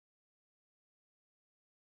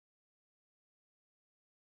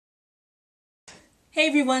Hey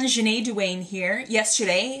everyone, Ja-Nae here.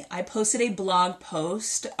 Yesterday, I posted a blog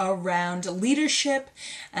post around leadership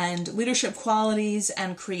and leadership qualities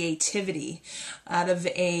and creativity out of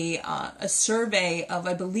a survey of,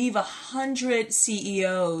 I believe, 100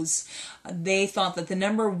 CEOs. They thought that the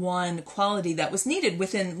number one quality that was needed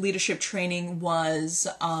within leadership training was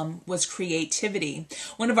creativity.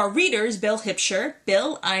 One of our readers, Bill Hipsher,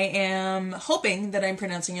 Bill, I am hoping that I'm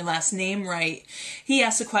pronouncing your last name right. He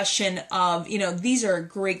asked a question of, these are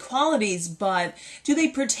great qualities, but do they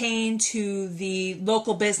pertain to the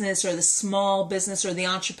local business or the small business or the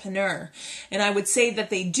entrepreneur? And I would say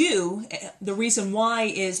that they do. The reason why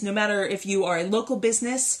is no matter if you are a local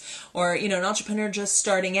business or, an entrepreneur just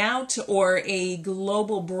starting out or a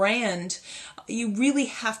global brand, you really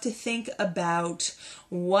have to think about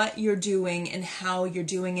what you're doing and how you're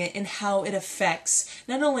doing it and how it affects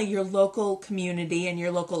not only your local community and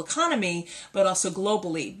your local economy, but also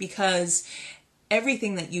globally, because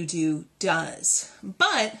everything that you do does.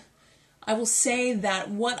 But I will say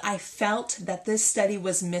that what I felt that this study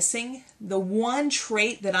was missing, the one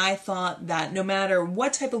trait that I thought that no matter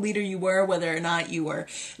what type of leader you were, whether or not you were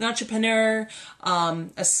an entrepreneur,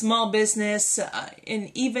 a small business,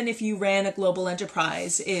 and even if you ran a global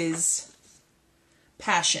enterprise, is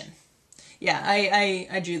passion. Yeah,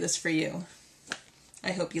 I drew this for you.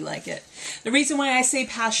 I hope you like it. The reason why I say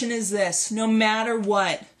passion is this: no matter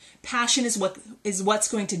what, passion is what's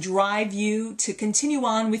going to drive you to continue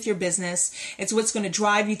on with your business. It's what's going to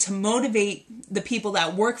drive you to motivate the people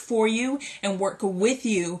that work for you and work with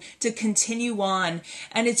you to continue on.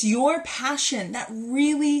 And it's your passion that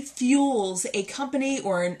really fuels a company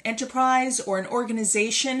or an enterprise or an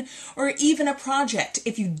organization or even a project.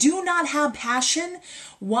 If you do not have passion,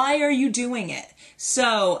 why are you doing it?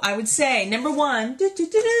 So I would say, number one,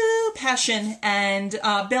 passion. And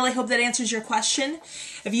Bill, I hope that answers your question.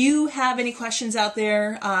 If you have any questions out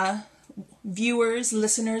there, viewers,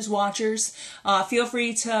 listeners, watchers, feel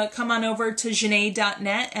free to come on over to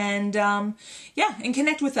Ja-Nae.net and and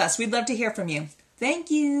connect with us. We'd love to hear from you.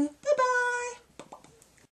 Thank you. Bye-bye.